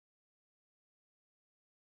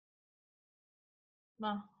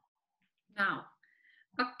Ma. Now.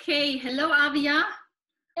 Okay, hello Avia.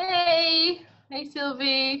 Hey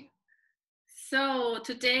Sylvie. So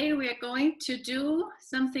today we are going to do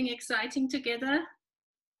something exciting together.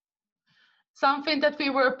 Something that we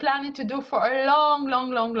were planning to do for a long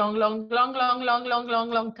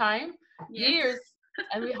time, Yes. years,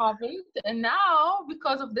 and we haven't. And now,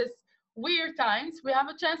 because of this weird times, we have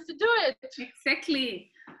a chance to do it.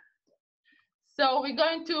 Exactly. So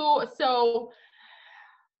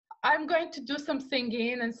I'm going to do some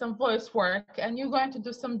singing and some voice work, and you're going to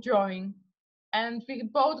do some drawing. And we're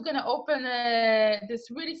both going to open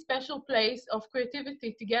this really special place of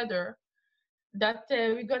creativity together, that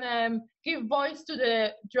we're going to give voice to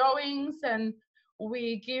the drawings, and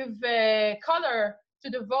we give color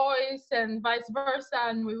to the voice, and vice versa.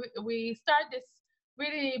 And we start this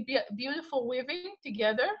really beautiful weaving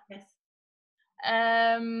together. Yes.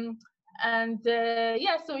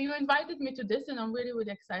 So you invited me to this, and I'm really,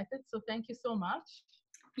 really excited. So thank you so much.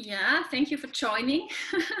 Yeah, thank you for joining.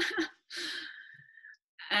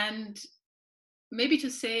 And maybe to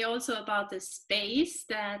say also about the space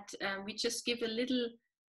that we just give a little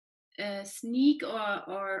sneak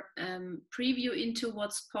or preview into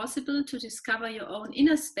what's possible to discover your own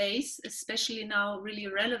inner space, especially now really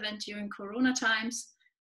relevant during Corona times,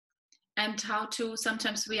 and how to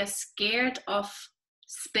sometimes we are scared of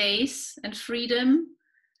space and freedom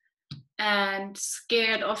and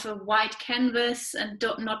scared of a white canvas and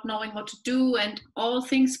not knowing what to do, and all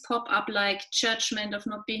things pop up like judgment of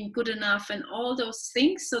not being good enough and all those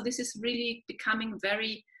things. So this is really becoming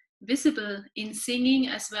very visible in singing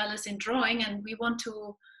as well as in drawing, and we want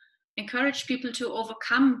to encourage people to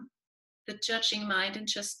overcome the judging mind and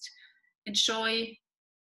just enjoy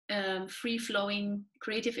free-flowing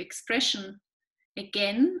creative expression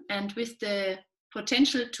again, and with the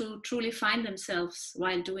potential to truly find themselves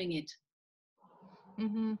while doing it.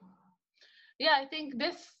 Mm-hmm. Yeah, I think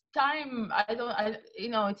this time,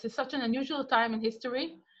 it's such an unusual time in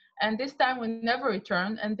history, and this time will never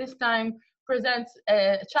return, and this time presents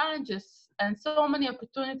challenges and so many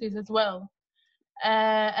opportunities as well.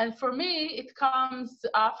 And for me, it comes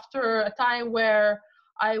after a time where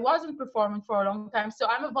I wasn't performing for a long time. So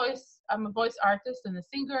I'm a voice artist and a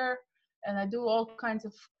singer, and I do all kinds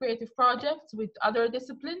of creative projects with other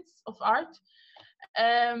disciplines of art.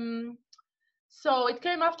 So it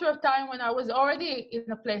came after a time when I was already in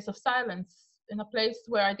a place of silence, in a place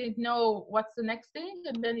where I didn't know what's the next thing,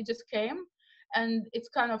 and then it just came. And it's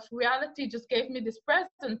kind of reality just gave me this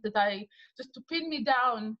present that just to pin me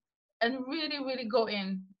down and really, really go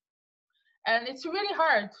in. And it's really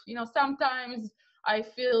hard. Sometimes I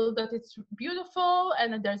feel that it's beautiful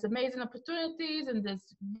and there's amazing opportunities and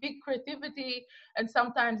there's big creativity, and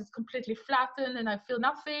sometimes it's completely flattened and I feel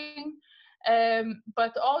nothing.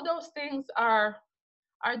 But all those things are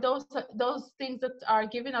those things that are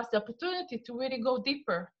giving us the opportunity to really go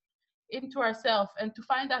deeper into ourselves and to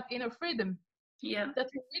find that inner freedom. Yeah. That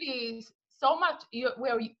we really so much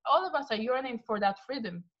where all of us are yearning for that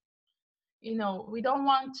freedom. We don't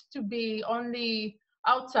want to be only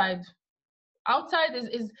outside. Outside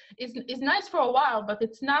is nice for a while, but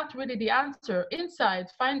it's not really the answer. Inside,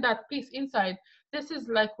 find that peace inside. This is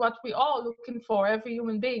like what we all looking for, every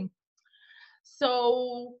human being.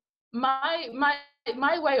 So my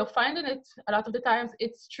way of finding it a lot of the times,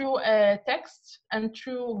 it's through text and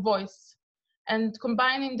through voice, and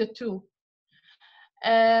combining the two.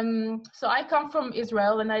 So I come from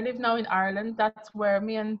Israel and I live now in Ireland. That's where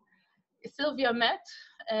me and Sylvia met,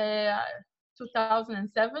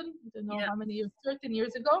 2007. I don't know how many years, 13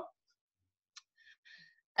 years ago.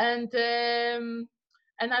 And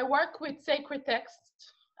I work with sacred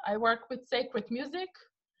texts. I work with sacred music,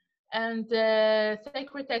 and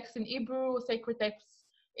sacred texts in Hebrew, sacred texts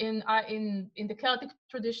in the Celtic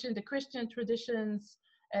tradition, the Christian traditions,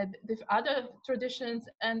 the other traditions,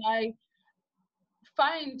 and I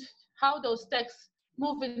find how those texts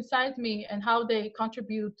move inside me and how they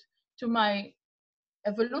contribute to my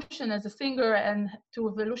evolution as a singer and to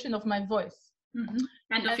evolution of my voice. Mm-hmm.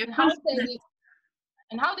 And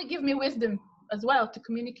how they give me wisdom as well to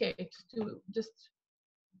communicate to just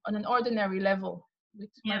on an ordinary level with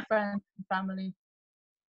my friends and family.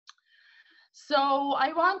 So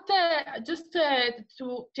I want just to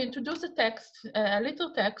introduce a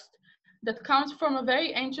little text that comes from a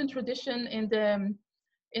very ancient tradition in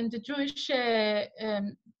the Jewish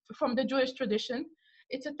from the Jewish tradition.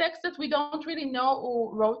 It's a text that we don't really know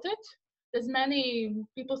who wrote it. There's many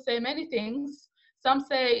people say many things. Some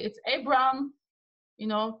say it's Abraham.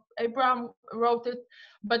 Abraham wrote it,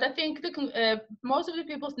 but I think most of the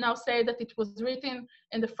people now say that it was written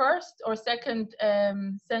in the 1st or 2nd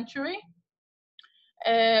century.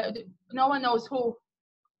 No one knows who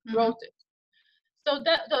wrote it. So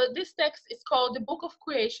this text is called the Book of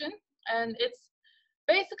Creation, and it's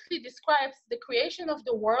basically describes the creation of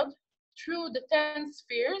the world through the 10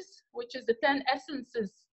 spheres, which is the 10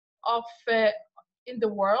 essences of in the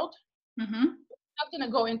world. I'm not going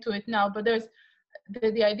to go into it now, but there's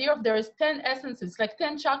the idea of there is 10 essences, like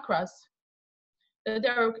 10 chakras.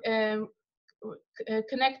 They're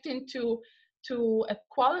connecting to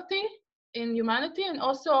equality in humanity, and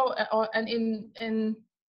also and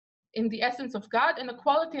in the essence of God, and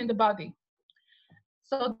equality in the body.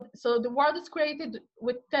 So the world is created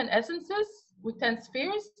with 10 essences, with 10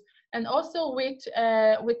 spheres, and also with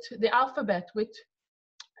the alphabet, with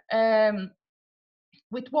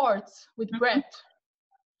words, with breath.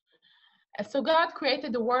 So God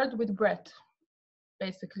created the world with breath,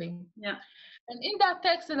 basically. Yeah. And in that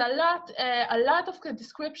text, there's a lot of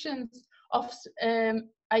descriptions of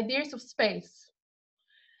ideas of space.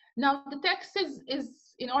 Now, the text is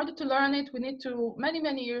in order to learn it, we need to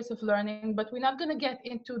many years of learning, but we're not going to get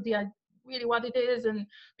into the really what it is, and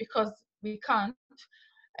because we can't.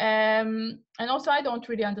 And also, I don't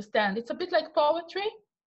really understand. It's a bit like poetry,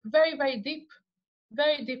 very deep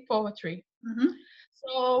poetry.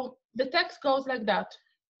 So the text goes like that.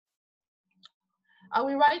 I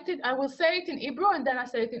will write it. I will say it in Hebrew, and then I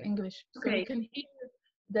say it in English, so you can hear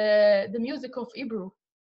the music of Hebrew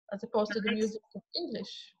as opposed to the music of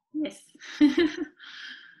English. Yes.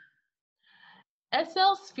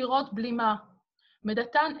 10 ספירות בלימה,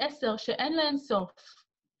 מדתן 10 שאין להן סוף.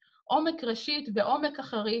 עומק ראשית ועומק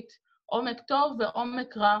אחרית, עומק טוב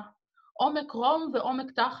ועומק רע, עומק רום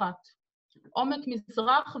ועומק תחת, עומק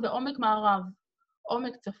מזרח ועומק מערב,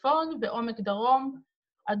 עומק צפון ועומק דרום,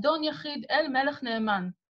 אדון יחיד אל מלך נאמן,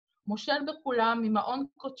 מושל בכולם ממעון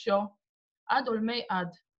קודשו, עד עולמי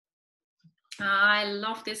עד. I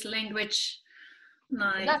love this language.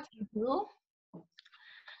 Nice. That's Hebrew.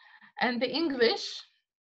 And the English,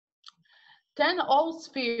 10 old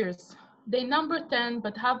spheres. They number 10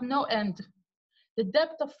 but have no end. The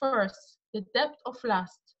depth of first, the depth of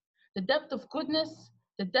last, the depth of goodness,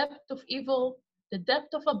 the depth of evil, the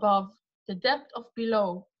depth of above, the depth of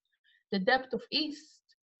below, the depth of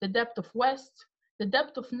east, the depth of west, the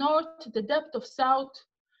depth of north, the depth of south.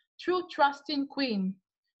 True trusting queen,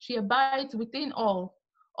 she abides within all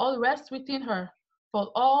rests within her,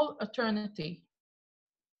 for all eternity.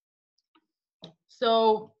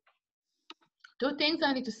 So, 2 things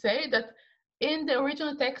I need to say, that in the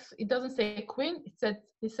original text, it doesn't say queen,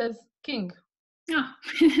 it says king. Yeah.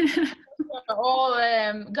 We're all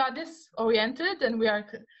goddess oriented, and we are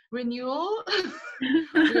renewing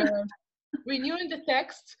the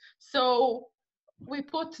text. So we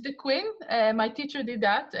put the queen. My teacher did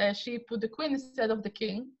that. She put the queen instead of the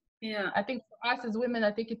king. Yeah. I think for us as women,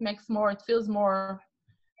 I think it feels more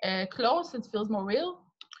close. It feels more real.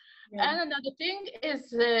 Yeah. And another thing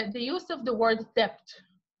is the use of the word depth.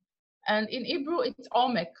 And in Hebrew, it's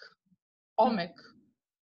omek.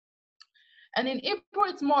 And in Hebrew,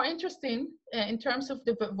 it's more interesting in terms of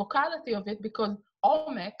the vocality of it, because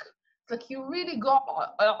omek, it's like you really go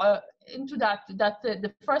into that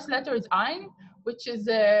the first letter is ein, which is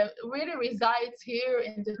really resides here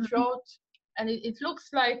in the throat. And it looks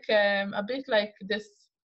like a bit like this,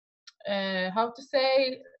 how to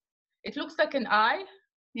say, it looks like an eye.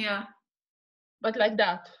 Yeah. But like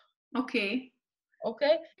that. Okay.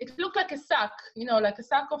 It looks like a sack, like a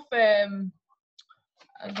sack of, I'm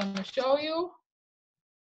going to show you,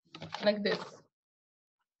 like this.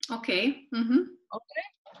 Okay. Okay.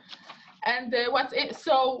 And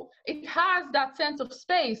so it has that sense of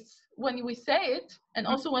space when we say it, and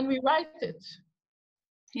also when we write it.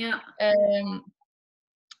 Yeah.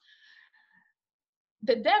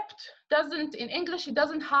 The depth doesn't, in English, it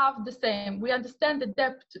doesn't have the same. We understand the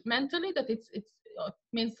depth mentally, that it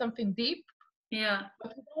means something deep. Yeah.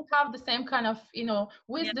 But we don't have the same kind of,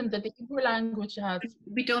 wisdom that the Hebrew language has.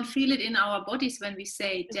 We don't feel it in our bodies when we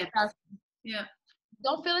say depth. Exactly. Yeah.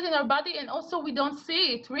 Don't feel it in our body, and also we don't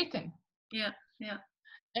see it written. Yeah.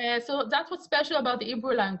 So that's what's special about the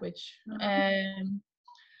Hebrew language.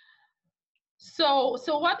 So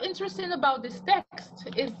what's interesting about this text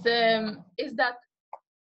is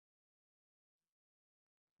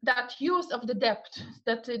that use of the depth,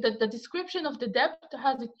 that the description of the depth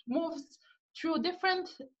it moves through different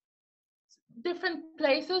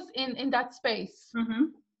places in that space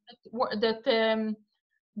that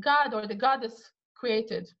God or the goddess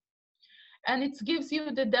created. And it gives you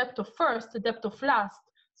the depth of first, the depth of last.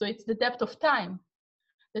 So it's the depth of time,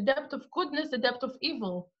 the depth of goodness, the depth of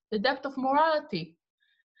evil, the depth of morality,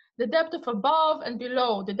 the depth of above and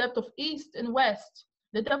below, the depth of east and west,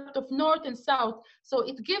 the depth of north and south. So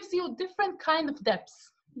it gives you different kind of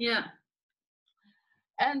depths. Yeah.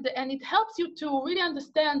 And it helps you to really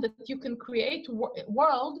understand that you can create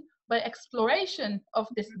world by exploration of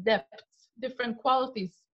this depth, different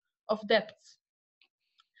qualities of depth.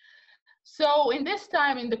 So in this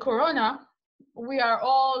time, in the corona, we are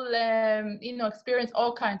all experience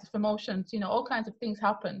all kinds of emotions, all kinds of things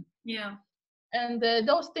happen. Yeah. And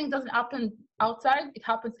those things doesn't happen outside, it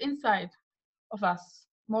happens inside of us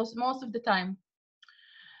most of the time.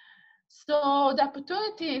 So the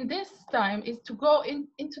opportunity in this time is to go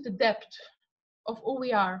into the depth of who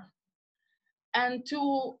we are, and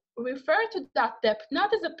to refer to that depth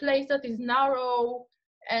not as a place that is narrow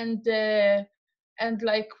and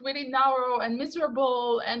like really narrow and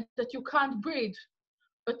miserable and that you can't breathe,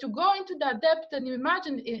 but to go into that depth and you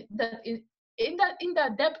imagine that in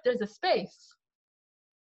that depth there's a space.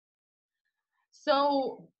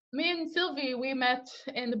 So me and Sylvie, we met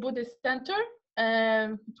in the Buddhist center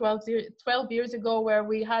 12 years ago, where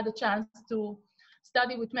we had a chance to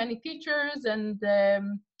study with many teachers and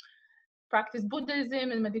practice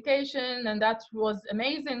Buddhism and meditation, and that was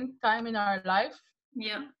amazing time in our life.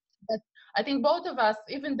 Yeah. But I think both of us,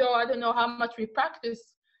 even though I don't know how much we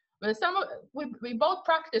practice, but we both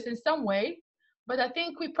practice in some way, but I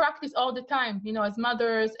think we practice all the time, as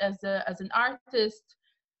mothers, as an artist,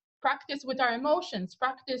 practice with our emotions,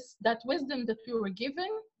 practice that wisdom that we were given.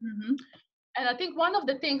 Mm-hmm. And I think one of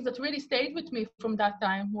the things that really stayed with me from that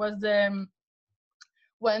time was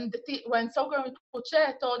when Sogyal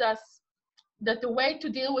Rinpoche told us that the way to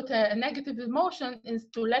deal with a negative emotion is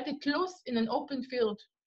to let it loose in an open field,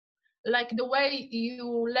 like the way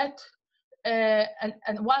you let a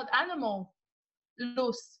wild animal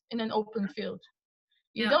loose in an open field.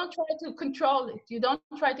 You don't try to control it. You don't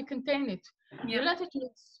try to contain it. Yeah. You let it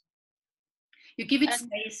loose. You give it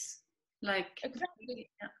space, like exactly.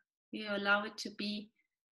 Yeah. You allow it to be.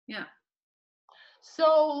 Yeah.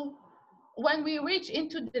 So when we reach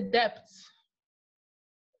into the depths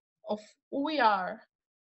of who we are,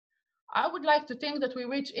 I would like to think that we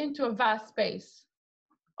reach into a vast space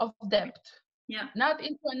of depth. Yeah. Not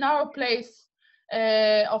into a narrow place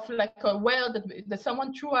of like a well that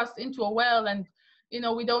someone threw us into a well and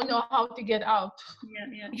we don't know how to get out.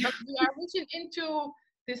 Yeah. But we are reaching into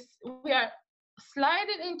this, we are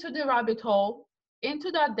sliding into the rabbit hole, into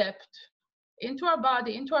that depth, into our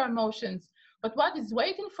body, into our emotions. But what is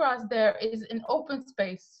waiting for us there is an open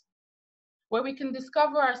space where we can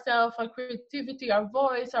discover ourselves, our creativity, our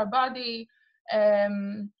voice, our body,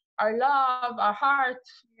 our love, our heart.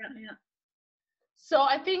 Yeah. So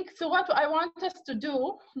I think, what I want us to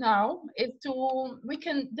do now is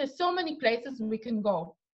there's so many places we can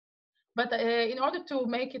go. But in order to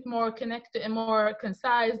make it more connected and more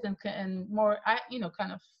concise and more,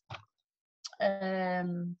 kind of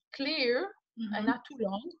clear, Mm-hmm. and not too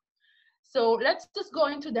long. So let's just go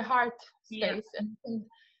into the heart space and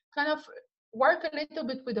kind of work a little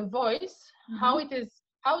bit with the voice, Mm-hmm.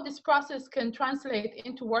 how this process can translate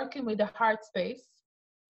into working with the heart space.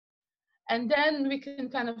 And then we can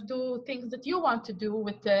kind of do things that you want to do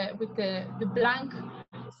with the blank,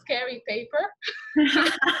 scary paper.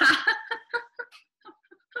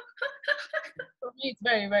 For me, it's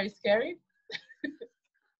very, very scary.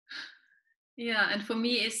 Yeah, and for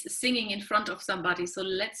me, it's singing in front of somebody. So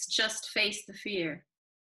let's just face the fear.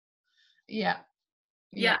 Yeah.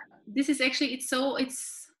 This is actually, it's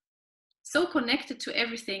so connected to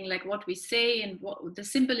everything, like what we say and what the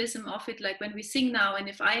symbolism of it. Like when we sing now, and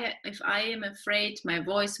if I am afraid my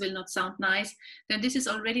voice will not sound nice, then this is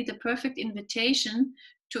already the perfect invitation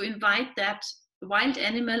to invite that wild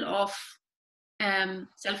animal of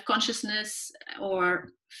self-consciousness or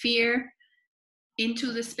fear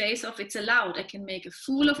into the space of it's allowed. I can make a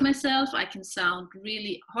fool of myself. I can sound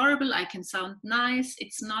really horrible. I can sound nice.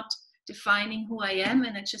 It's not defining who I am,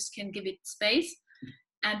 and I just can give it space.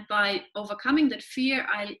 And by overcoming that fear,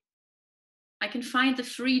 I can find the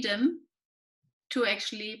freedom to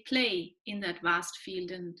actually play in that vast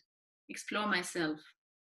field and explore myself.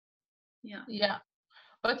 Yeah.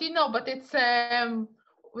 But it's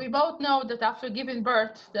we both know that after giving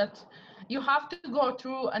birth, that you have to go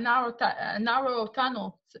through a narrow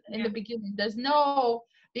tunnel in the beginning. There's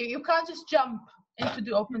you can't just jump into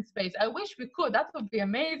the open space. I wish we could. That would be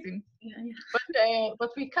amazing.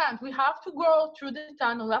 But we can't. We have to go through the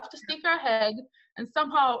tunnel. We have to stick our head and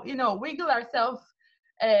somehow wiggle ourselves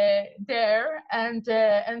there and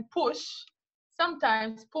push.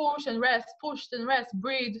 Sometimes push and rest,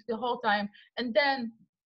 breathe the whole time, and then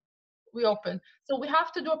we open. So we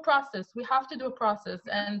have to do a process.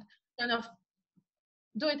 And kind of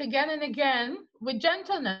do it again and again with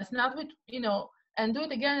gentleness, not with and do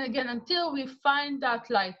it again and again until we find that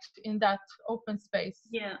light in that open space.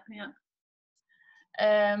 Yeah.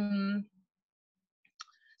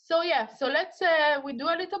 So let's we do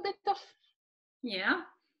a little bit of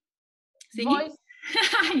Singing? voice.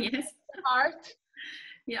 Yes. Heart.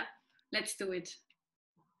 Yeah, let's do it.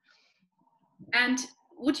 And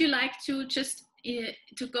would you like to just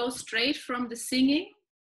to go straight from the singing,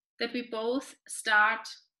 that we both start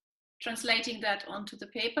translating that onto the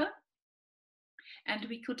paper, and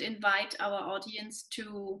we could invite our audience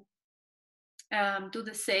to do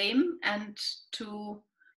the same and to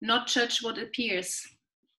not judge what appears,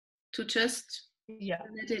 to just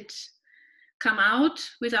let it come out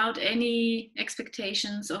without any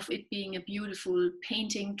expectations of it being a beautiful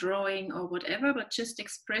painting, drawing, or whatever, but just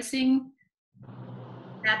expressing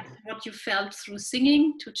that what you felt through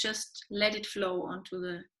singing, to just let it flow onto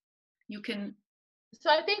the, you can.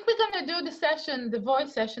 So I think we're going to do the session, the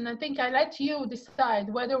voice session. I think I let you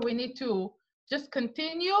decide whether we need to just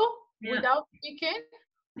continue without speaking,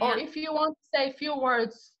 or if you want to say a few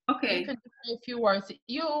words, you can say a few words.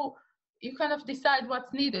 You kind of decide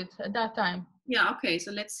what's needed at that time. Yeah, okay,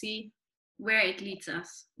 so let's see where it leads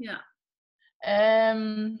us. Yeah.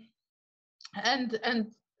 And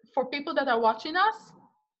for people that are watching us,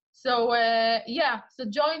 so so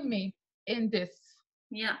join me in this.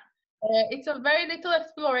 Yeah. It's a very little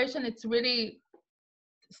exploration. It's really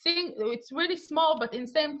small, but in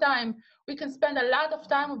the same time we can spend a lot of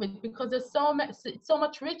time with it because there's so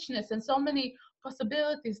much richness and so many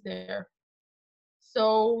possibilities there.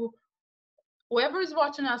 So whoever is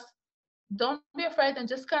watching us, don't be afraid and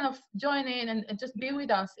just kind of join in and just be with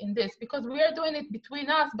us in this, because we are doing it between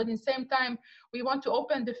us, but in the same time we want to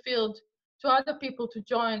open the field to other people to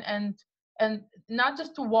join and not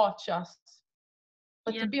just to watch us,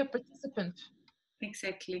 but to be a participant.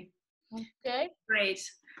 Exactly. Okay, great,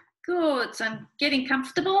 good. So I'm getting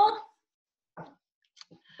comfortable.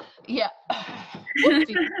 Yeah.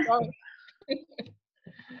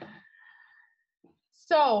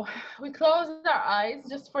 So we close our eyes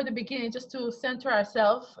just for the beginning, just to center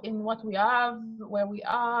ourselves in what we have, where we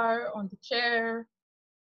are on the chair,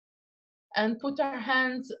 and put our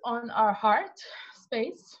hands on our heart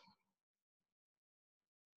space.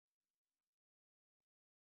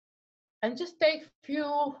 And just take a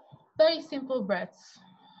few very simple breaths.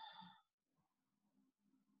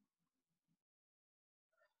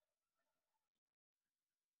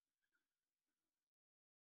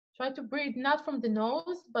 Try to breathe not from the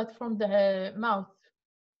nose, but from the mouth.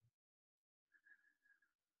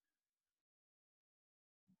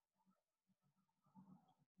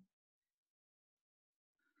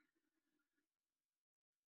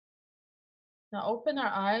 Now open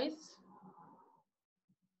our eyes.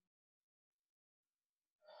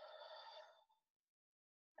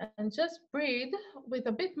 And just breathe with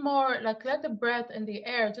a bit more, like let the breath and the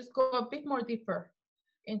air just go a bit more deeper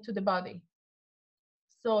into the body.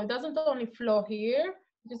 So it doesn't only flow here,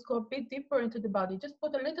 just go a bit deeper into the body. Just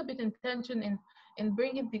put a little bit intention in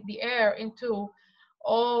bringing the air into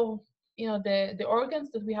all, the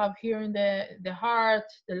organs that we have here in the heart,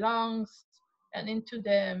 the lungs, and into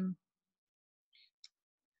the,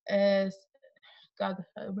 God,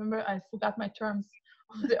 I remember I forgot my terms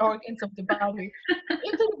of the organs of the body.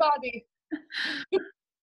 Into the body.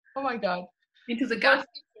 Oh my God. Into the gut,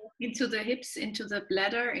 into the hips, into the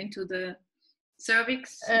bladder, into the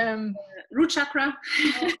cervix, root chakra.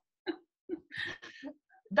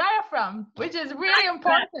 Diaphragm, which is really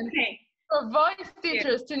important for voice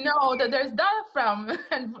teachers to know that there's diaphragm.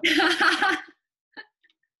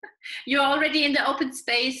 You're already in the open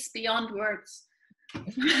space beyond words.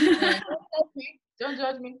 Don't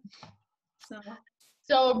judge me.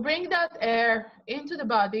 So bring that air into the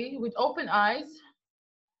body with open eyes.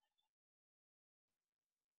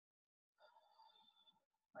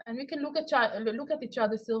 And we can look at each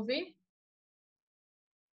other, Sylvie.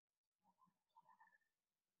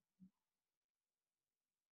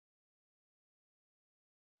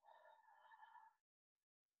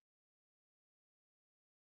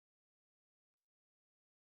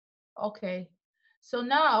 Okay, so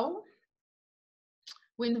now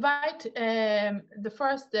we invite the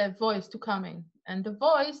first voice to come in, and the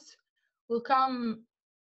voice will come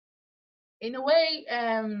in a way,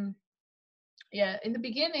 in the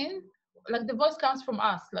beginning, like the voice comes from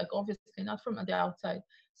us, like obviously not from the outside.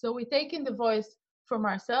 So we take in the voice from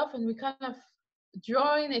ourselves and we kind of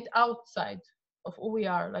join it outside of who we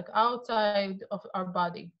are, like outside of our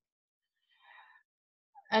body.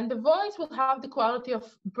 And the voice will have the quality of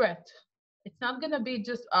breath. It's not going to be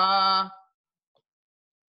just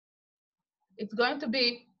it's going to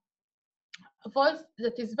be a voice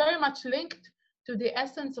that is very much linked to the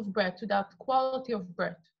essence of breath, to that quality of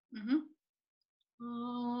breath. Mm-hmm.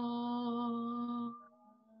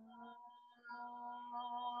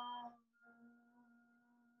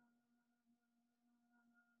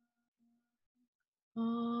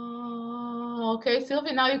 Okay,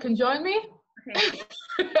 Sylvia, now you can join me. Okay.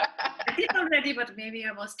 I did already, but maybe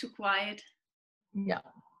I was too quiet. Yeah.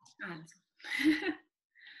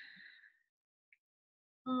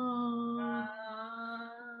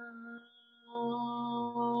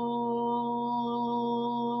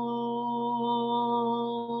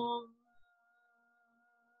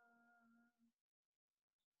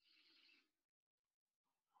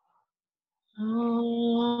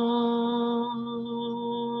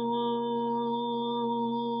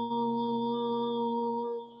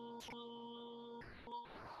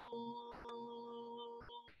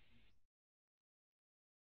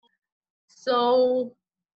 So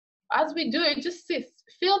as we do it, just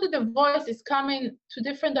feel that the voice is coming to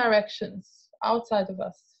different directions outside of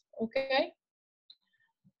us, okay?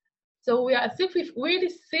 So we are, as if we really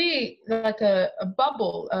see like a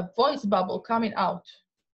bubble, a voice bubble coming out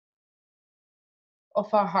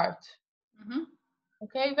of our heart, Mm-hmm.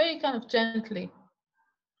 okay? Very kind of gently.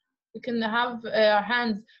 We can have our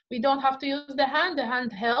hands, we don't have to use the hand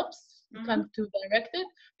helps kind of to direct it.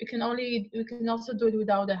 We can also do it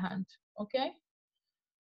without the hand, okay?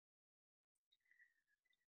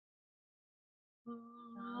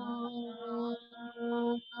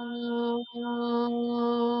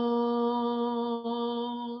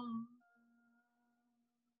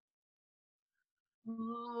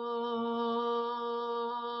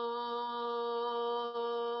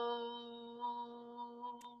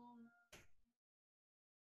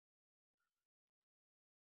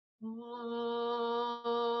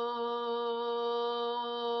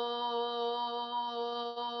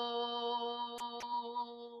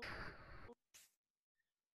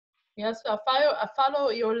 Yes, I follow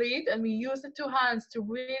your lead, and we use the two hands to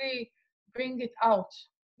really bring it out.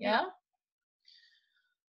 Yeah.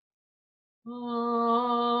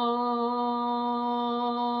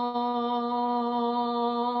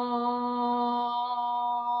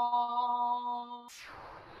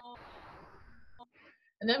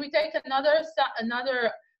 And then we take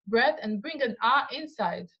another breath and bring an ah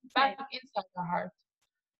inside, back inside the heart.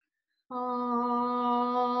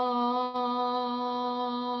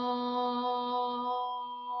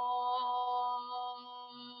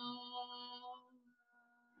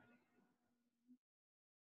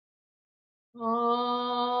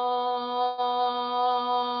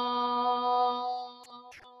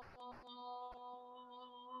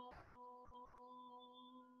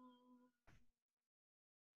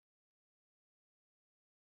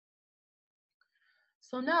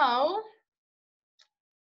 So now,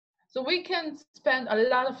 so we can spend a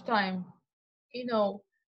lot of time, you know,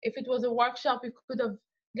 if it was a workshop, we could have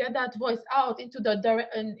get that voice out into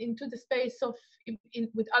the space of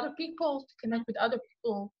with other people, to connect with other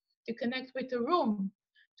people, to connect with the room,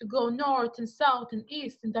 to go north and south and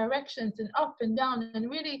east and directions and up and down, and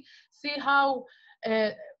really see how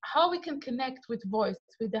we can connect with voice,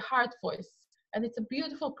 with the heart voice. And it's a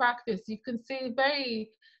beautiful practice. You can see very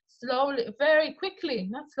slowly, very quickly,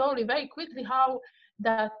 not slowly, very quickly, how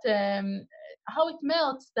it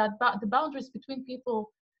melts, the boundaries between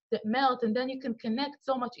people that melt, and then you can connect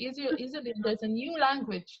so much easily. There's a new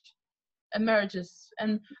language emerges,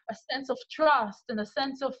 and a sense of trust, and a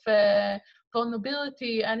sense of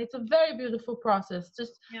vulnerability, and it's a very beautiful process.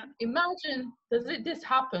 Just imagine this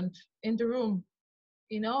happened in the room,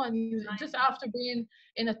 and you just after being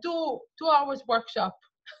in a two hours workshop,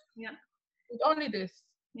 with only this.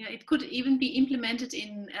 Yeah, it could even be implemented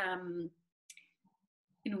in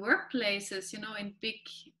workplaces, in big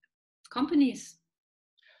companies.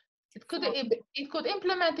 It could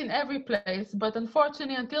implement in every place, but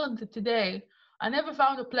unfortunately, until today, I never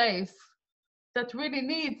found a place that really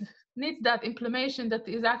needs that implementation. That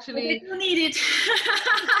is actually they do need it.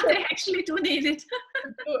 They actually do need it.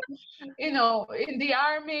 In the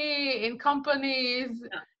army, in companies,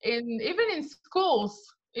 even in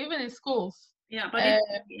schools. Yeah, but I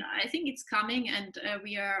think it's coming, and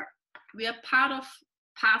we are part of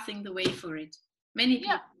passing the way for it. Many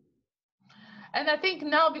people. And I think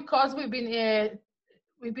now, because we've been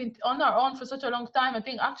on our own for such a long time, I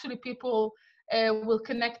think actually people will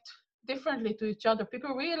connect differently to each other.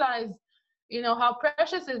 People realize, how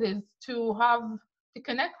precious it is to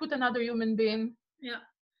connect with another human being. Yeah.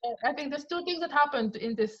 I think there's two things that happened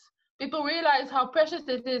in this. People realize how precious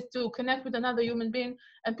it is to connect with another human being,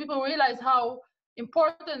 and people realize how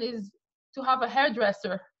important it is to have a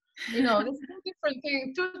hairdresser. There's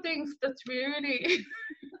two things that we really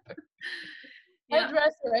Yeah.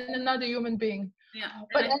 hairdresser and another human being. Yeah.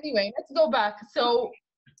 But anyway, let's go back. So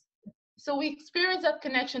we experience that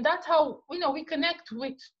connection. That's how, we connect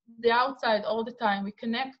with the outside all the time. We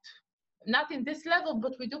connect, not in this level,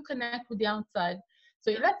 but we do connect with the outside.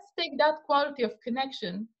 So let's take that quality of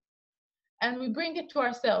connection and we bring it to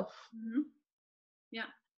ourselves. Mm-hmm. Yeah.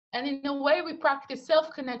 And in a way, we practice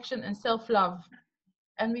self-connection and self-love.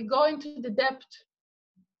 And we go into the depth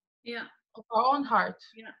of our own heart.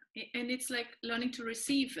 Yeah. And it's like learning to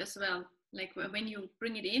receive as well. Like when you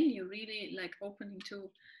bring it in, you're really like opening to.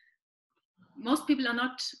 Most people are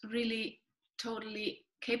not really totally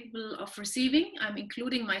capable of receiving. I'm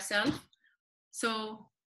including myself. So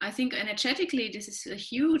I think energetically, this is a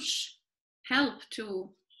huge help to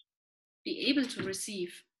be able to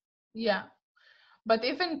receive. Yeah. But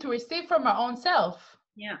even to receive from our own self.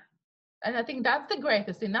 Yeah. And I think that's the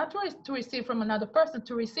greatest thing, not to receive from another person,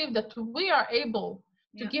 to receive that we are able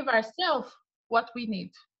to give ourselves what we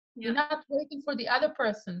need. We're not waiting for the other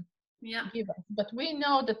person to give us. But we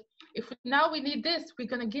know that if now we need this, we're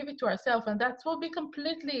going to give it to ourselves. And that will be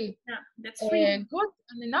completely that's freedom. Good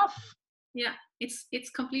and enough. Yeah,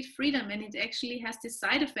 it's complete freedom. And it actually has this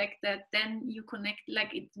side effect that then you connect,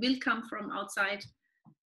 like it will come from outside,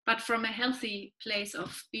 but from a healthy place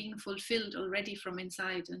of being fulfilled already from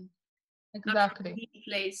inside. And not from a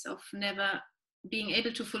place of never being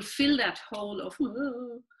able to fulfill that whole of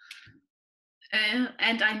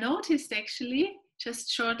and I noticed actually just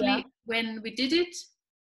shortly when we did it,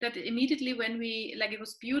 that immediately when we, like, it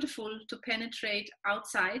was beautiful to penetrate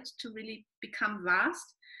outside to really become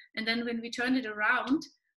vast, and then when we turned it around,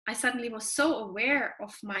 I suddenly was so aware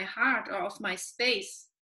of my heart or of my space,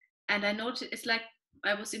 and I noticed it's like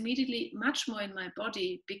I was immediately much more in my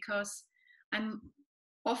body, because I'm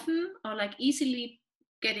often or like easily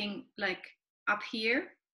getting like up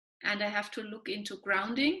here, and I have to look into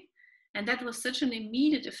grounding, and that was such an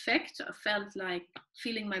immediate effect. I felt like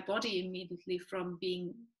feeling my body immediately from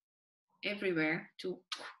being everywhere to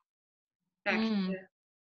back to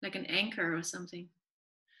like an anchor or something.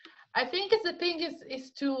 I think the thing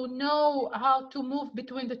is to know how to move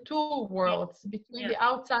between the two worlds, between the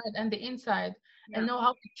outside and the inside, and know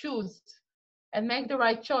how to choose and make the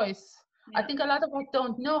right choice. I think a lot of us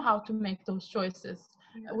don't know how to make those choices.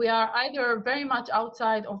 We are either very much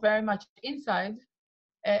outside or very much inside,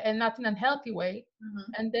 and not in a healthy way.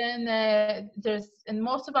 And then and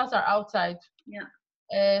most of us are outside.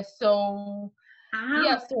 So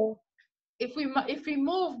if we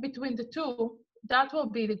move between the two, that will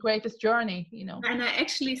be the greatest journey, And I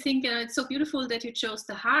actually think it's so beautiful that you chose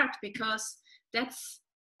the heart, because that's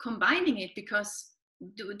combining it, because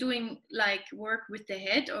doing like work with the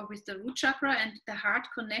head or with the root chakra, and the heart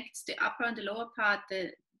connects the upper and the lower part,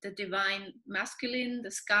 the divine masculine, the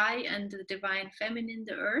sky, and the divine feminine,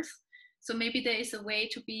 the earth. So maybe there is a way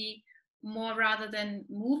to be more rather than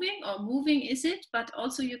moving, or moving is it, but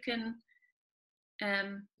also you can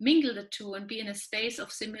mingle the two and be in a space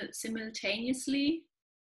of simultaneously,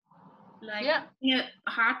 like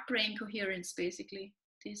heart brain coherence, basically.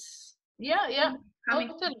 This coming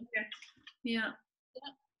totally.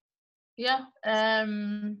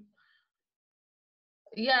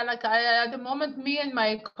 Like at the moment, me and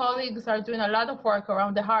my colleagues are doing a lot of work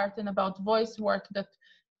around the heart and about voice work, that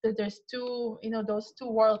there's two, those two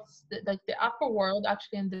worlds, like the upper world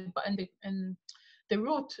actually, and the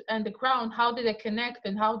root and the crown, how do they connect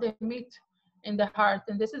and how they meet in the heart.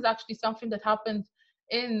 And this is actually something that happened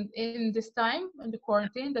in this time, in the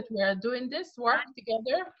quarantine, that we are doing this work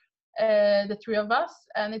together, the three of us,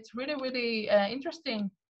 and it's really, really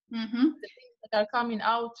interesting. The things that are coming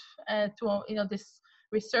out to this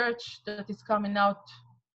research that is coming out.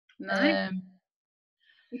 Nice.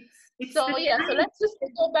 So let's just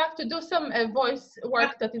go back to do some voice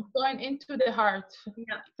work that is going into the heart.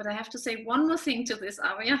 But I have to say one more thing to this,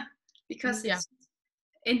 Avia, because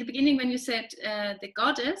in the beginning when you said the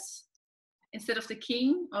goddess instead of the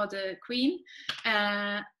king or the queen,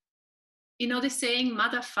 the saying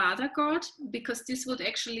mother, father, God, because this would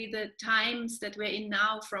actually, the times that we're in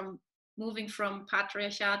now, from moving from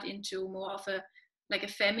patriarchat into more of a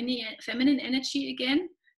feminine energy again,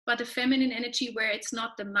 but a feminine energy where it's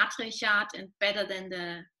not the matriarchat and better than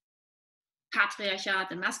the patriarchat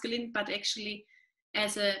and masculine, but actually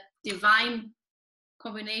as a divine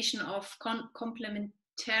combination of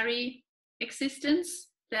complementary existence,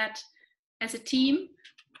 that as a team.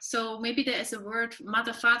 So maybe there is a word,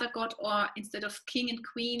 mother, father, God, or instead of king and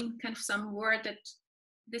queen, kind of some word that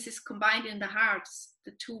this is combined in the hearts,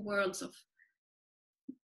 the two worlds of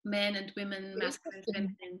men and women, masculine and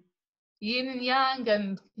feminine. Yin and yang,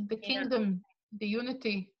 and the kingdom, the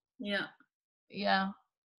unity. Yeah.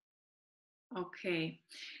 Okay,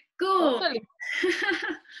 good. Totally.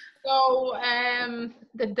 So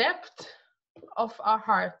the depth of our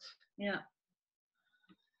heart. Yeah.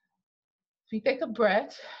 We take a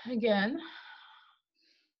breath again.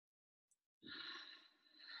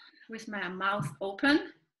 With my mouth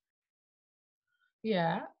open.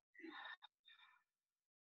 Yeah.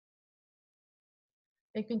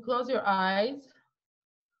 You can close your eyes.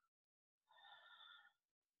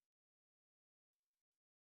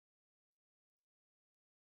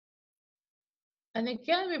 And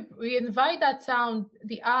again, we invite that sound,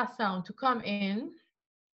 the ah sound, to come in.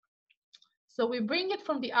 So we bring it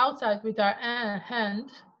from the outside with our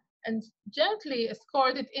hand and gently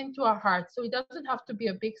escort it into our heart. So it doesn't have to be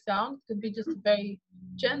a big sound. It can be just a very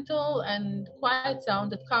gentle and quiet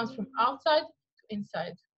sound that comes from outside to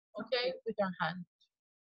inside, okay, with our hand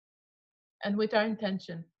and with our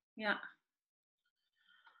intention. Yeah.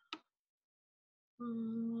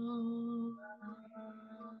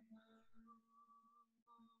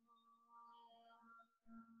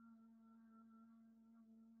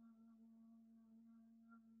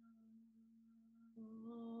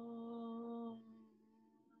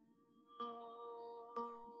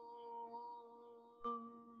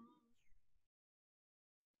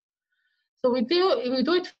 So we do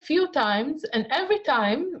it a few times, and every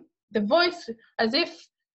time the voice, as if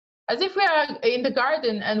we are in the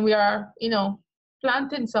garden and we are,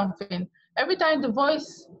 planting something. Every time the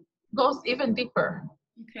voice goes even deeper.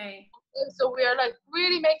 Okay. So we are like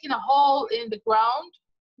really making a hole in the ground.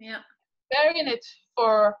 Yeah. Burying it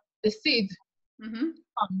for the seed. Mm-hmm.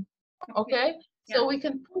 Okay? Yeah. So we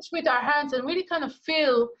can push with our hands and really kind of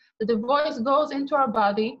feel that the voice goes into our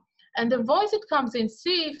body, and the voice it comes in,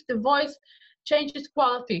 see if the voice changes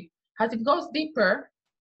quality. As it goes deeper,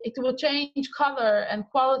 it will change color and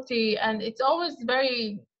quality, and it's always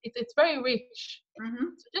it's very rich. Mm-hmm.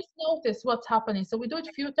 So just notice what's happening. So we do it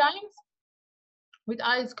a few times with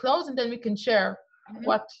eyes closed, and then we can share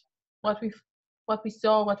what we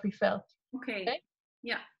saw, what we felt. Okay.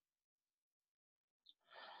 Yeah.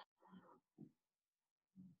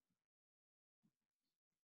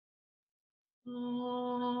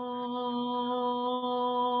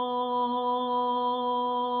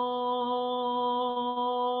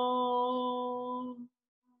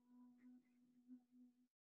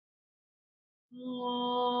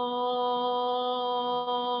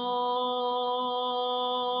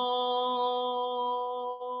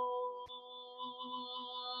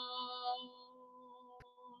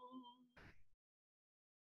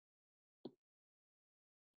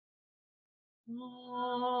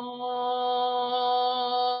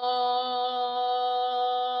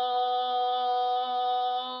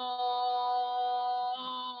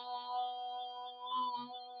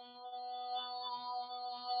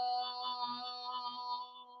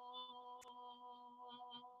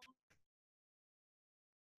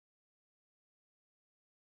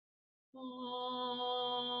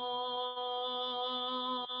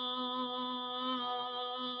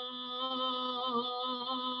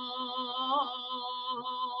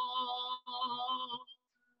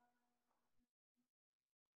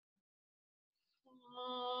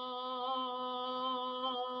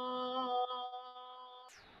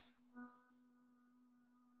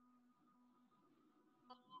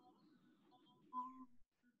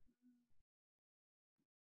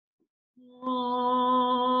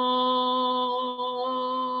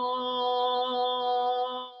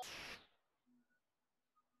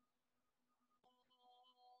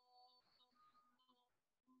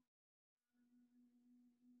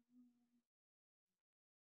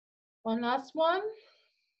 One last one.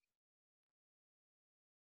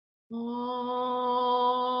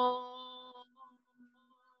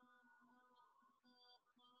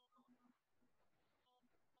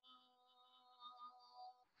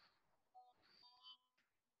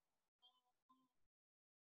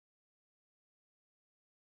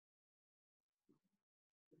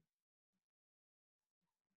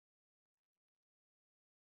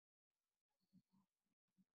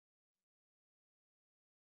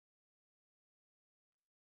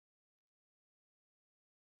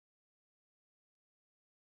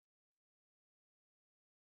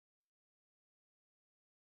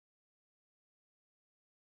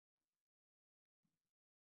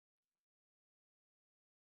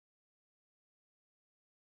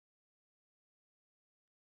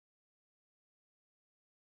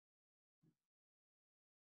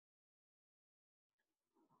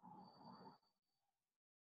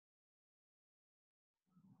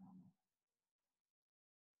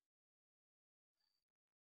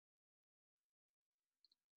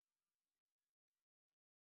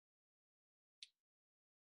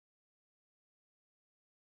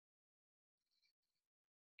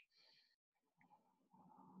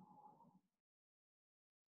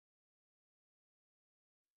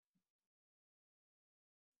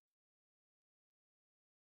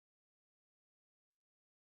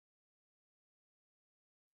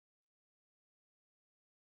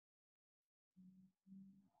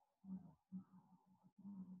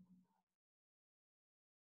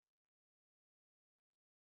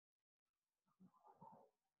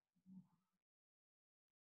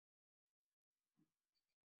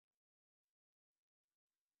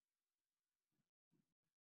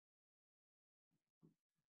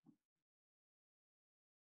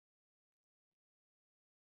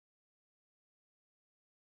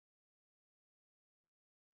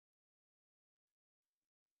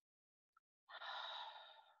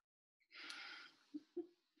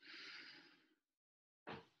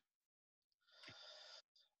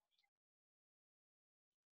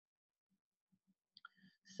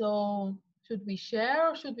 So should we share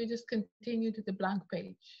or should we just continue to the blank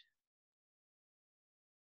page?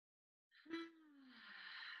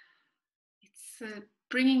 It's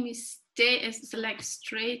bringing me like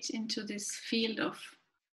straight into this field of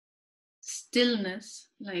stillness.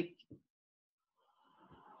 Like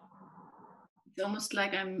it's almost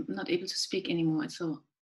like I'm not able to speak anymore. It's so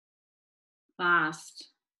vast.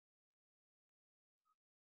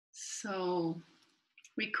 So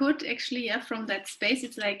we could actually, yeah, from that space,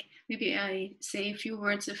 it's like maybe I say a few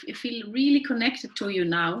words. If I feel really connected to you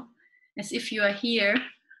now, as if you are here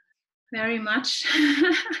very much.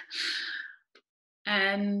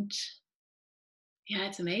 And yeah,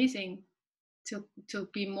 it's amazing to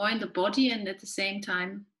be more in the body and at the same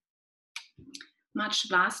time much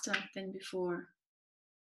vaster than before.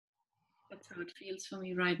 That's how it feels for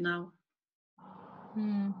me right now.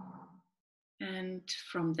 And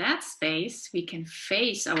from that space, we can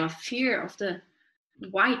face our fear of the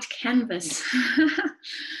white canvas.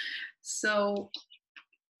 So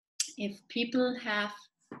if people have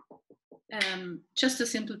just a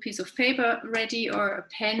simple piece of paper ready or a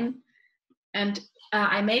pen, and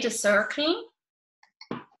I made a circle,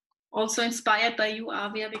 also inspired by you,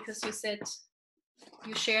 Avia, because you said,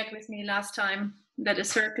 you shared with me last time that a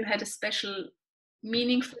circle had a special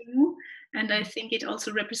meaning for you, and I think it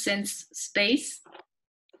also represents space.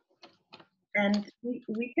 And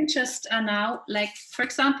we can just now, like, for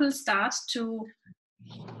example, start to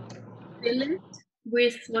fill it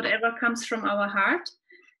with whatever comes from our heart.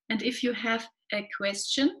 And if you have a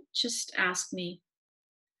question, just ask me,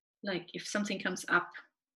 like if something comes up.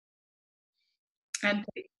 And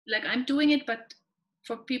like I'm doing it, but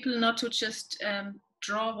for people not to just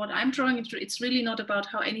draw what I'm drawing, it's really not about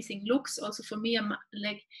how anything looks. Also for me, I'm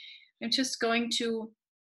just going to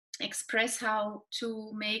express how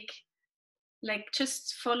to make, like,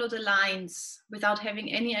 just follow the lines without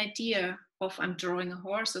having any idea of I'm drawing a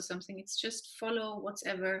horse or something. It's just follow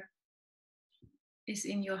whatever is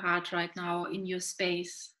in your heart right now, in your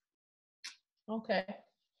space. Okay.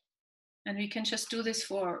 And we can just do this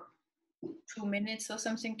for 2 minutes or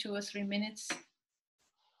something, 2 or 3 minutes.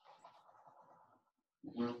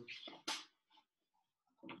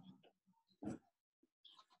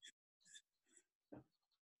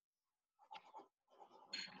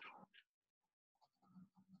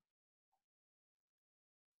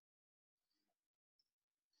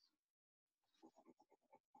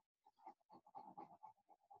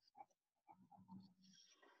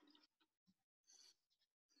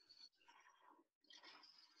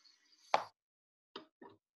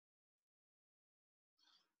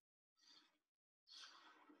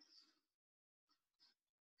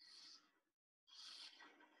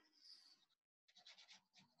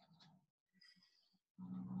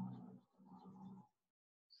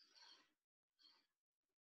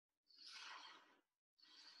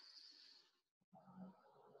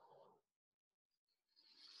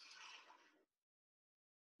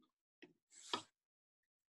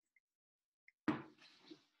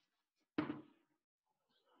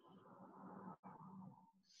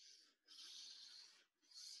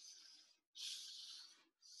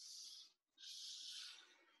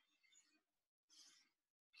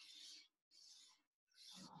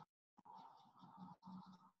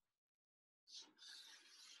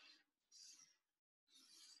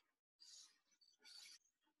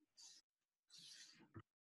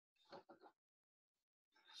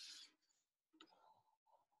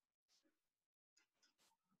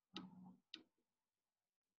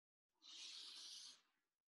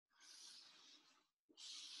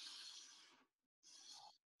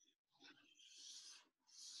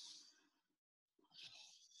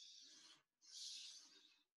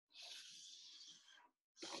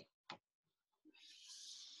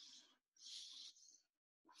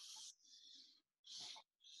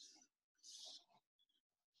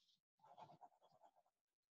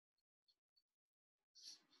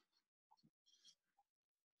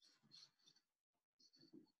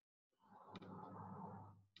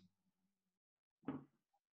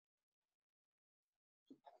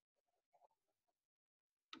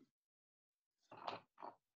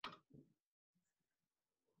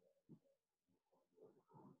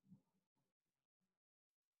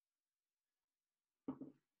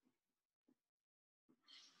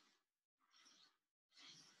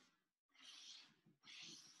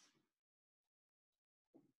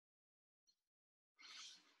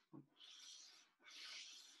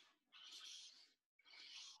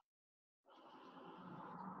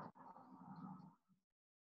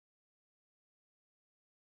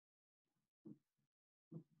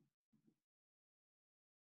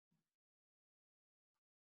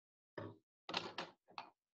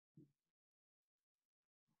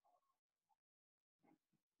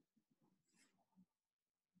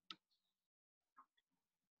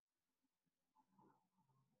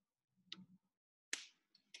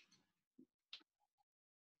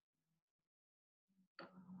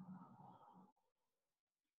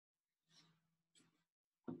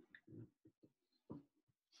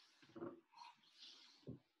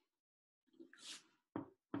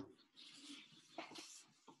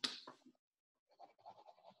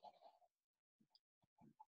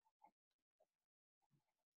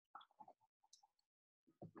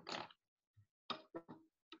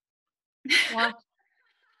 What?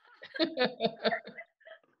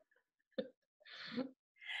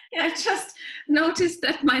 Yeah, I just noticed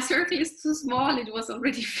that my circle is too small. It was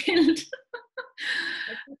already filled.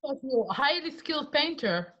 Because you're a highly skilled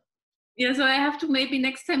painter. Yeah, so I have to maybe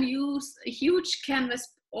next time use a huge canvas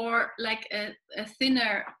or like a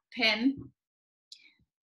thinner pen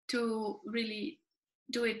to really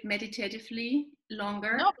do it meditatively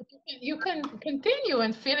longer. No, but you can continue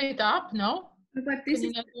and fill it up, no? But Can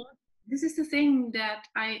you not do it? this is the thing that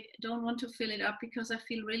I don't want to fill it up because I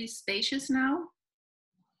feel really spacious now,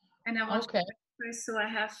 and I want to Okay. express so I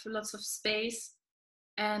have lots of space.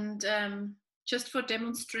 And just for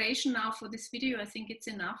demonstration now for this video, I think it's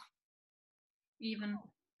enough even.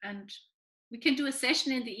 And we can do a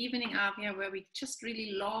session in the evening, Avia, where we just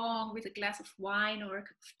really long with a glass of wine or a cup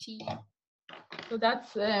of tea. So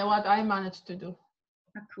that's what I managed to do.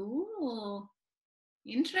 Ah, cool.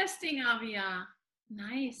 Interesting, Avia.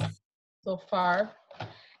 Nice. So far.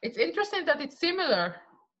 It's interesting that it's similar.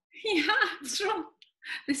 Yeah, true.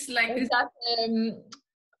 This like this. That,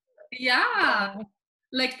 Yeah,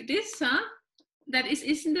 like this, huh? That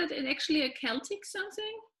isn't that actually a Celtic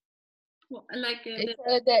something? Like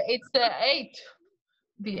it's the eight.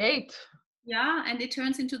 The eight. yeah, and it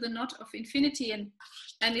turns into the knot of infinity, and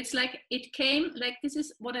it's like it came like this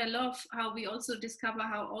is what I love, how we also discover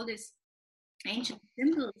how all these ancient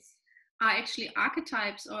symbols are actually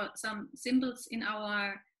archetypes or some symbols in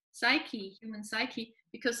our psyche, human psyche,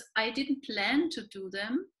 because I didn't plan to do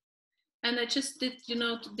them. And I just did,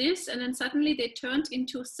 this, and then suddenly they turned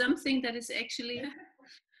into something that is actually,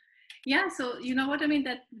 yeah. So you know what I mean?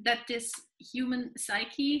 That this human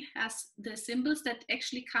psyche has the symbols that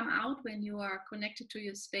actually come out when you are connected to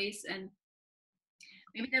your space, and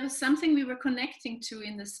maybe there was something we were connecting to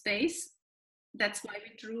in the space. That's why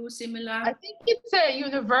we drew similar. I think it's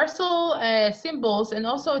universal symbols, and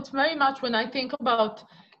also it's very much when I think about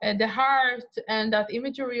the heart and that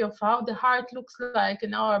imagery of how the heart looks like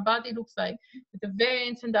and how our body looks like, with the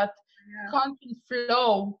veins and that constant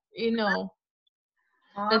flow,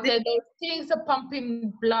 that those things are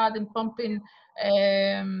pumping blood and pumping,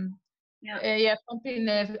 pumping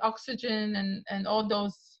oxygen and all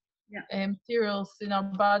those materials in our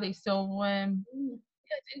body. So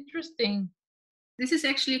it's interesting. This is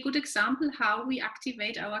actually a good example how we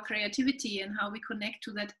activate our creativity and how we connect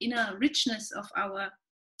to that inner richness of our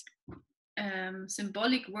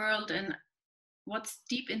symbolic world and what's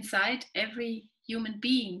deep inside every human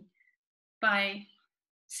being by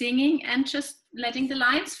singing and just letting the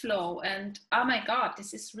lines flow. And oh my God,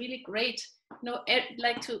 this is really great.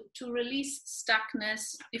 Like to release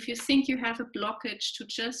stuckness. If you think you have a blockage, to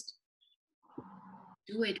just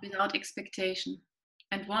do it without expectation.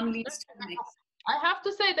 And one leads to the next. I have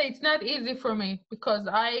to say that it's not easy for me because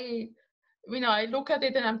I look at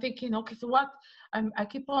it and I'm thinking, okay, so what? I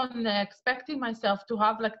keep on expecting myself to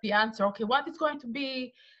have like the answer. Okay, what is going to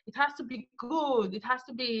be? It has to be good. It has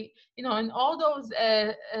to be, and all those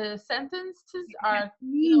sentences are,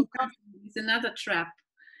 It's another trap.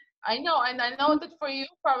 I know, and I know that for you,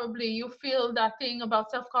 probably you feel that thing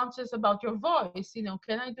about self-conscious about your voice.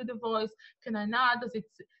 Can I do the voice? Can I not? Does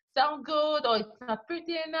it sound good, or it's not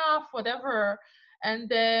pretty enough? Whatever.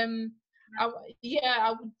 And I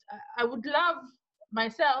would love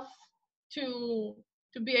myself to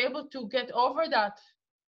be able to get over that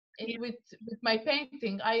with my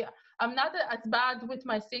painting. I'm not as bad with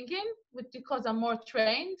my singing, because I'm more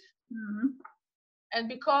trained. Mm-hmm. And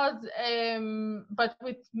because but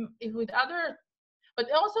with other, but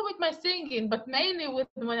also with my singing, but mainly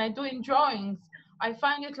when I do in drawings, I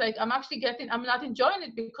find it like I'm not enjoying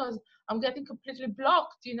it because I'm getting completely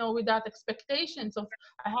blocked, with that expectations of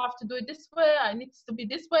I have to do it this way, I need to be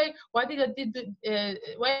this way, why did I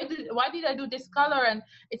do this color, and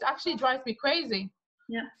it actually drives me crazy.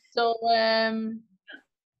 Yeah. So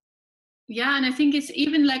yeah, and I think it's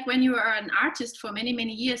even like when you are an artist for many,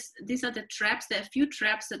 many years, these are the traps. There are a few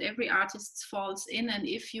traps that every artist falls in. And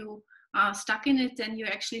if you are stuck in it, then you're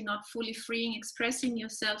actually not fully freeing, expressing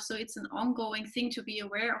yourself. So it's an ongoing thing to be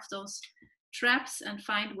aware of those traps and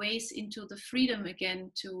find ways into the freedom again,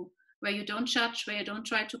 to where you don't judge, where you don't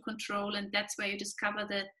try to control. And that's where you discover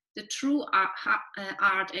the true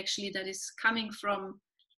art actually that is coming from,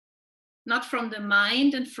 not from the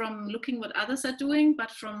mind and from looking what others are doing,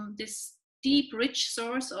 but from this deep, rich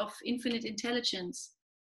source of infinite intelligence.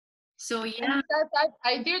 So yeah, and that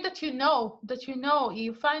idea that you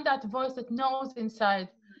find that voice that knows inside,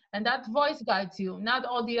 and that voice guides you, not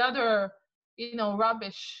all the other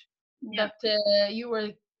rubbish that you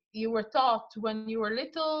were taught when you were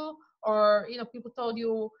little, or people told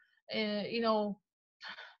you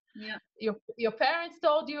Yeah. Your parents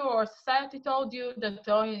told you, or society told you that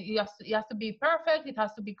it has to be perfect, it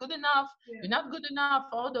has to be good enough, Yeah. you're not good enough,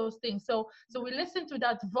 all those things. So we listen to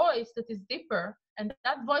that voice that is deeper, and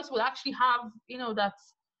that voice will actually have, that,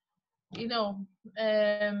 you know,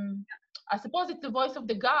 um, I suppose it's the voice of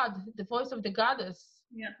the God, the voice of the goddess.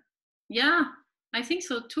 Yeah. Yeah. I think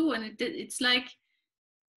so too. And it's like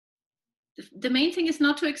the main thing is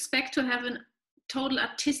not to expect to have a total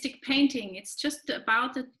artistic painting. It's just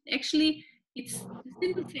about it. Actually, it's the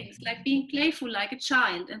simple things like being playful like a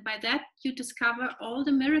child. And by that, you discover all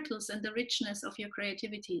the miracles and the richness of your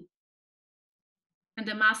creativity. And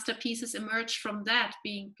the masterpieces emerge from that,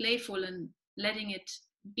 being playful and letting it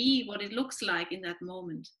be what it looks like in that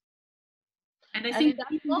moment. And I And think in that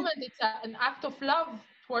people, moment, it's an act of love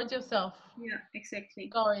towards yourself. yeah, exactly.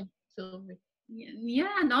 Sorry, Sylvie.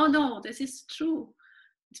 Yeah, no, this is true.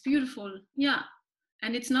 It's beautiful. Yeah.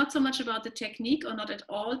 And it's not so much about the technique, or not at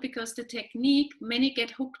all, because the technique, many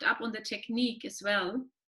get hooked up on the technique as well.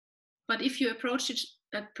 But if you approach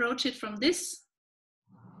it from this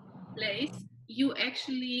place, you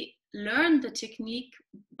actually learn the technique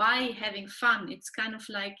by having fun. It's kind of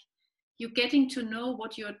like you getting to know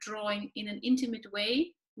what you're drawing in an intimate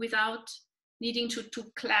way without needing to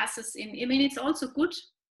classes in. I mean, it's also good.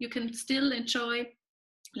 You can still enjoy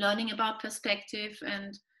learning about perspective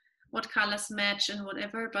and what colors match and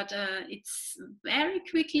whatever, but it's very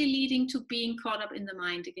quickly leading to being caught up in the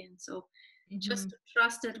mind again. So just to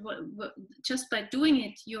trust that just by doing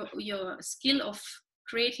it, your skill of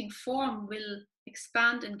creating form will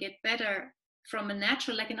expand and get better from a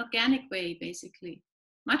natural, like an organic way, basically.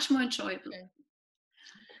 Much more enjoyable. Okay.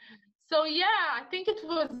 So yeah, I think it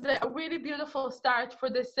was a really beautiful start for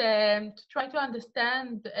this, to try to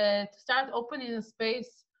understand, to start opening a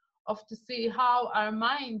space of to see how our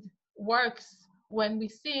mind works when we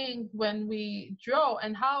sing, when we draw,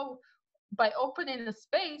 and how by opening a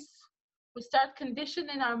space we start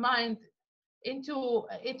conditioning our mind into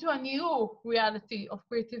a new reality of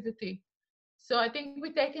creativity. So I think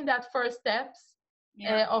we're taking that first steps,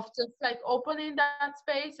 Yeah. of just like opening that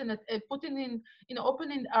space and putting in,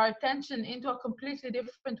 opening our attention into a completely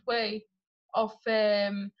different way of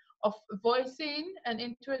voicing, and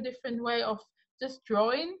into a different way of just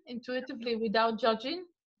drawing intuitively without judging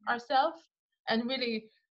ourselves, and really,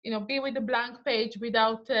 be with a blank page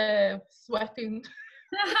without sweating.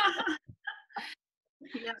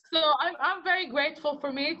 Yeah. So I'm very grateful.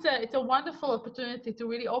 For me, it's a wonderful opportunity to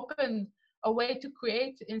really open a way to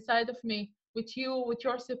create inside of me, with you, with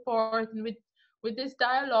your support, and with this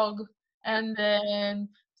dialogue, and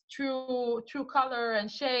through color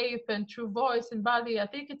and shape, and through voice and body. I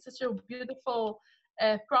think it's such a beautiful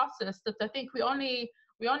process that I think we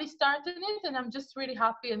only started it, and I'm just really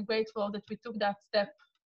happy and grateful that we took that step.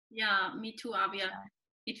 Yeah, me too, Avia.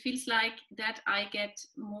 It feels like that I get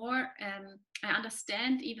more, I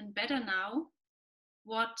understand even better now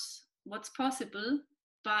what's possible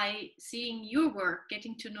by seeing your work,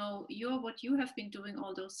 getting to know what you have been doing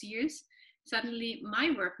all those years. Suddenly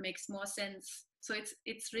my work makes more sense. So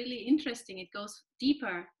it's really interesting. It goes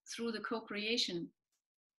deeper through the co-creation.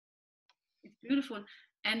 It's beautiful.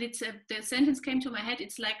 And the sentence came to my head.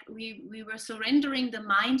 It's like we were surrendering the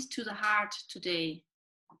mind to the heart today.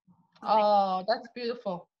 Oh, that's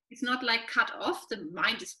beautiful. It's not like cut off, the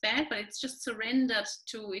mind is bad, but it's just surrendered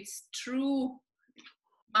to its true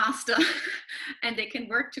master and they can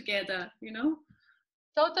work together.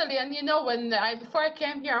 Totally. And when before I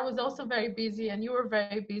came here, I was also very busy, and you were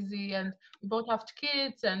very busy, and we both have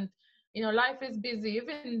kids, and life is busy.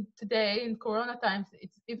 Even today in Corona times,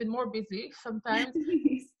 it's even more busy sometimes.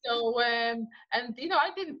 So and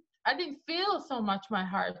I didn't feel so much my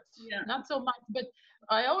heart, Yeah. not so much, but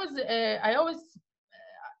I always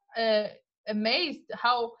uh, amazed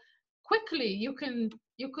how quickly you can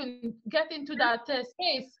get into that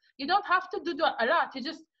space. You don't have to do a lot. You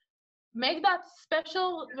just make that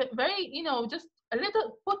special, very, just a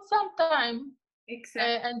little, put some time,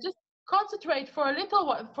 Exactly. and just concentrate for a little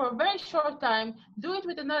while, for a very short time. Do it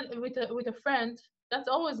with another, with a friend. That's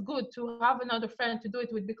always good to have another friend to do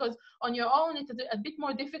it with, because on your own it's a bit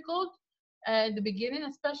more difficult, at the beginning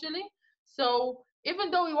especially. So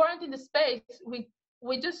even though we weren't in the space,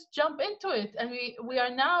 we just jump into it, and we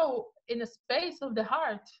are now in a space of the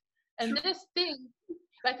heart. And True. this thing,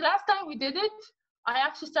 like last time we did it, I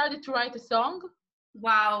actually started to write a song.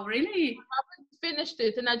 Wow, really? I haven't finished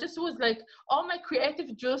it, and I just was like, all my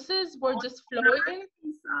creative juices were just flowing,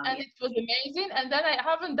 and Yeah. it was amazing. And then I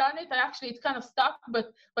haven't done it. It's kind of stuck,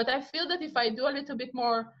 but I feel that if I do a little bit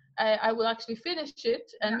more, I will actually finish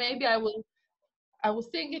it, and maybe I will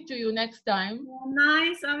sing it to you next time. Oh,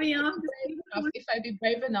 nice, Avia. If I be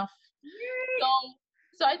brave enough.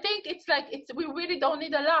 So I think it's like we really don't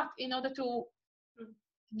need a lot in order to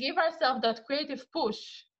give ourselves that creative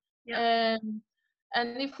push. Yeah.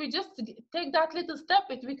 And if we just take that little step,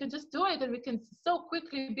 we can just do it, and we can so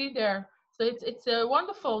quickly be there. So it's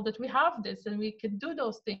wonderful that we have this and we can do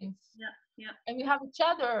those things. Yeah, yeah. And we have each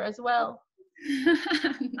other as well.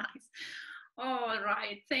 Nice. All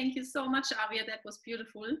right. Thank you so much, Avia. That was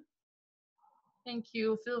beautiful. Thank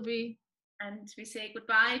you, Sylvie. And we say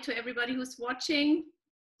goodbye to everybody who's watching.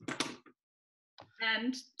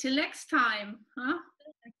 And till next time, huh?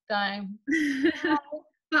 Next time.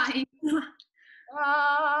 Bye.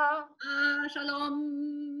 Bye. Shalom.